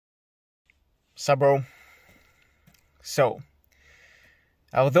Sup, bro? So,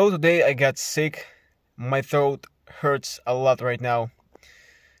 although today I got sick, my throat hurts a lot right now.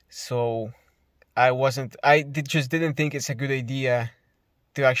 So, just didn't think it's a good idea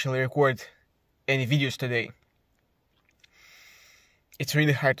to actually record any videos today. It's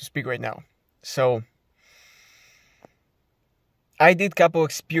really hard to speak right now. So, I did couple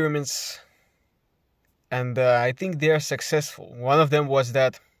experiments and I think they are successful. One of them was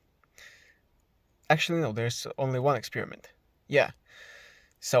that, actually no, there's only one experiment. Yeah.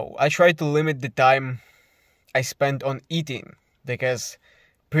 So, I tried to limit the time I spent on eating because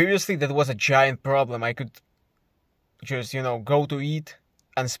previously that was a giant problem. I could just, go to eat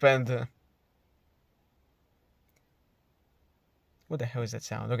and spend... what the hell is that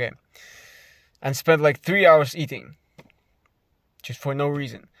sound? Okay. And spend like 3 hours eating. Just for no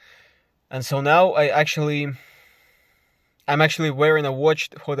reason. And so now I'm actually wearing a watch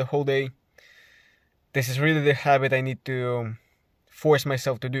for the whole day. This is really the habit I need to force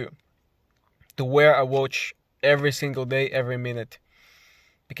myself to do. To wear a watch every single day, every minute.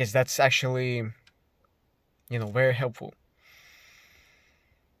 Because that's actually, very helpful.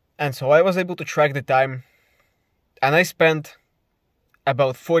 And so I was able to track the time. And I spent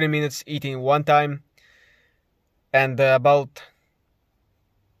about 40 minutes eating one time. And about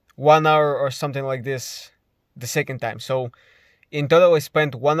 1 hour or something like this the second time. So in total I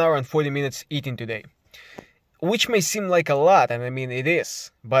spent 1 hour and 40 minutes eating today. Which may seem like a lot, and I mean it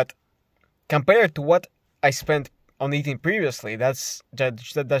is. But compared to what I spent on eating previously, that's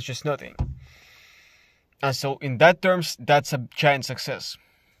just nothing. And so in that terms, that's a giant success.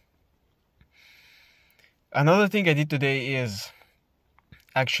 Another thing I did today is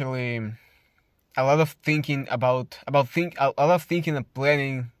actually a lot of thinking a lot of thinking and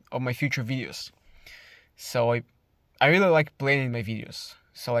planning of my future videos. So I really like planning my videos.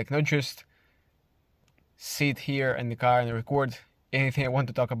 So like not just sit here in the car and record anything I want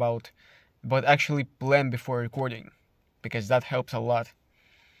to talk about, but actually plan before recording, because that helps a lot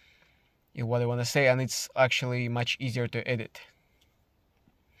in what I want to say, and it's actually much easier to edit.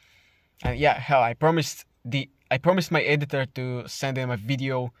 And yeah, hell, I promised my editor to send him a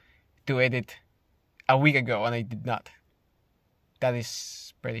video to edit a week ago, and I did not. That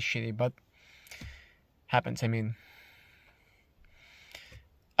is pretty shitty, but happens. I mean,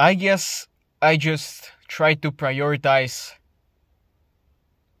 I guess I just try to prioritize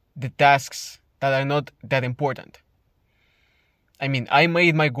the tasks that are not that important. I mean, I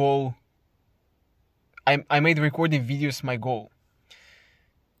made my goal. I made recording videos my goal,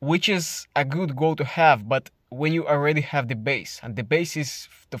 which is a good goal to have, but when you already have the base, and the base is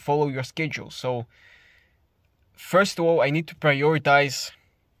to follow your schedule. So first of all, I need to prioritize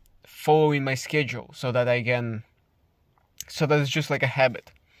following my schedule so that it's just like a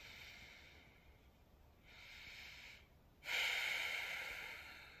habit.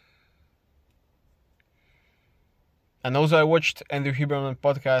 And also I watched Andrew Huberman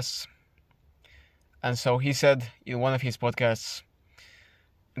podcasts, and so he said in one of his podcasts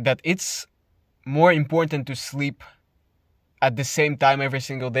that it's more important to sleep at the same time every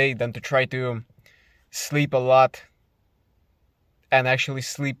single day than to try to sleep a lot and actually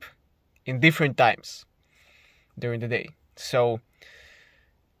sleep in different times during the day. So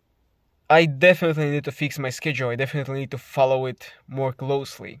I definitely need to fix my schedule. I definitely need to follow it more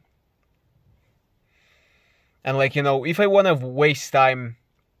closely. And if I want to waste time,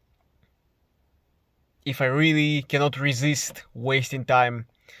 if I really cannot resist wasting time,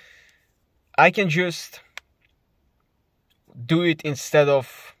 I can just do it instead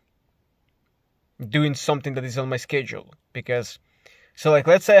of doing something that is on my schedule. Because, so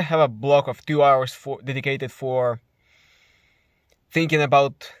let's say I have a block of 2 hours dedicated for thinking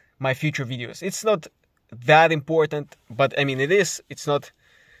about my future videos. It's not that important, but I mean it is. It's not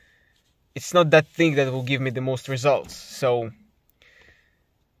that thing that will give me the most results. So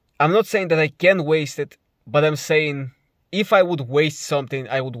I'm not saying that I can waste it, but I'm saying if I would waste something,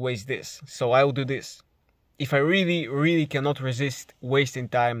 I would waste this. So I will do this. If I really, really cannot resist wasting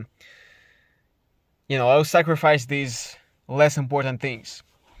time, I'll sacrifice these less important things.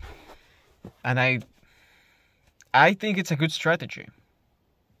 And I think it's a good strategy.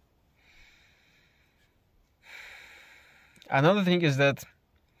 Another thing is that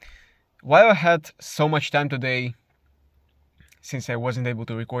while I had so much time today, since I wasn't able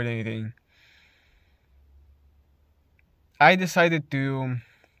to record anything, I decided to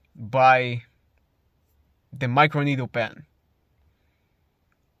buy the microneedle pen.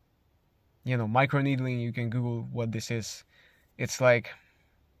 Microneedling, you can Google what this is. It's a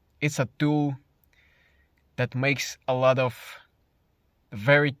tool that makes a lot of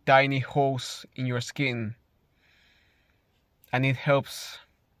very tiny holes in your skin, and it helps,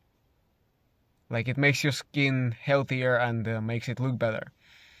 like it makes your skin healthier and makes it look better,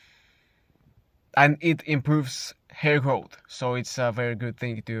 and it improves hair growth. So it's a very good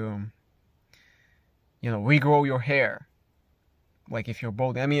thing to, regrow your hair. Like if you're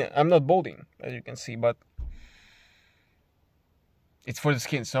balding. I mean, I'm not balding, as you can see, but it's for the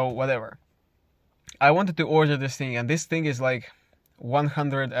skin, so whatever. I wanted to order this thing, and this thing is like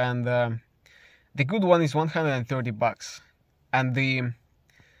 100 and the good one is 130 bucks. And the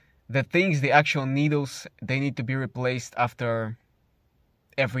things, the actual needles, they need to be replaced after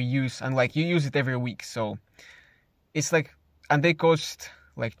every use, and like you use it every week, so it's like, and they cost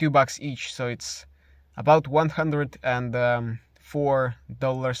like $2 each, so it's about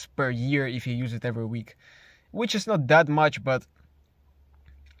 $104 per year if you use it every week, which is not that much, but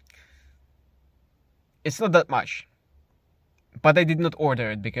it's not that much. But I did not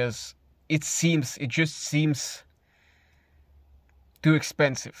order it because it just seems too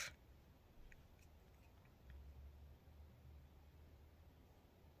expensive.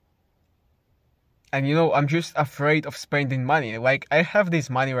 And I'm just afraid of spending money. Like, I have this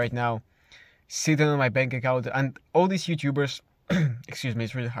money right now sitting on my bank account, and all these YouTubers, excuse me,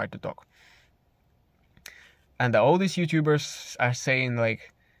 it's really hard to talk. And all these YouTubers are saying,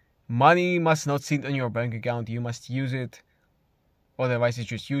 like, money must not sit on your bank account, you must use it, otherwise it's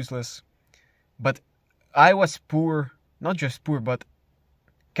just useless. But I was poor, not just poor, but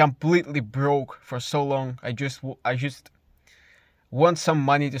completely broke for so long. I just want some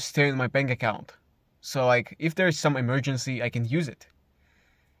money to stay in my bank account. So, like, if there's some emergency, I can use it.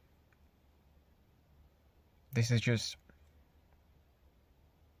 This is just,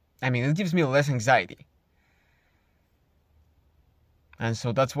 I mean, it gives me less anxiety. And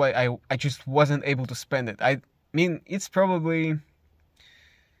so that's why I just wasn't able to spend it. I mean, it's probably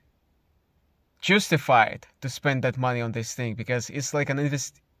justified to spend that money on this thing, because it's like an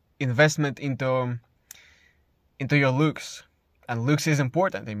investment into your looks. And looks is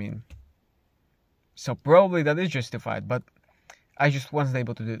important, I mean. So probably that is justified, but I just wasn't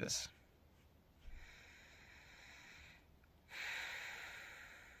able to do this.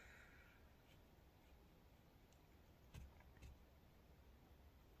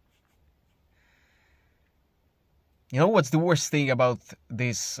 You know what's the worst thing about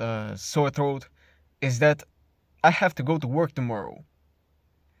this sore throat? Is that I have to go to work tomorrow.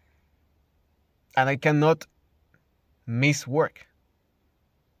 And I cannot miss work.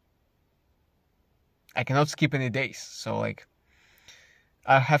 I cannot skip any days. So, like,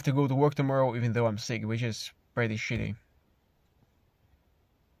 I have to go to work tomorrow even though I'm sick, which is pretty shitty.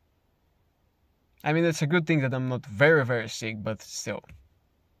 I mean, it's a good thing that I'm not very, very sick, but still.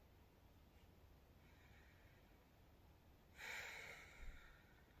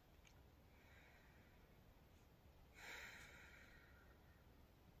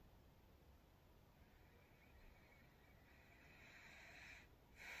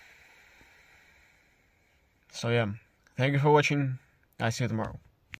 So yeah, thank you for watching. I'll see you tomorrow.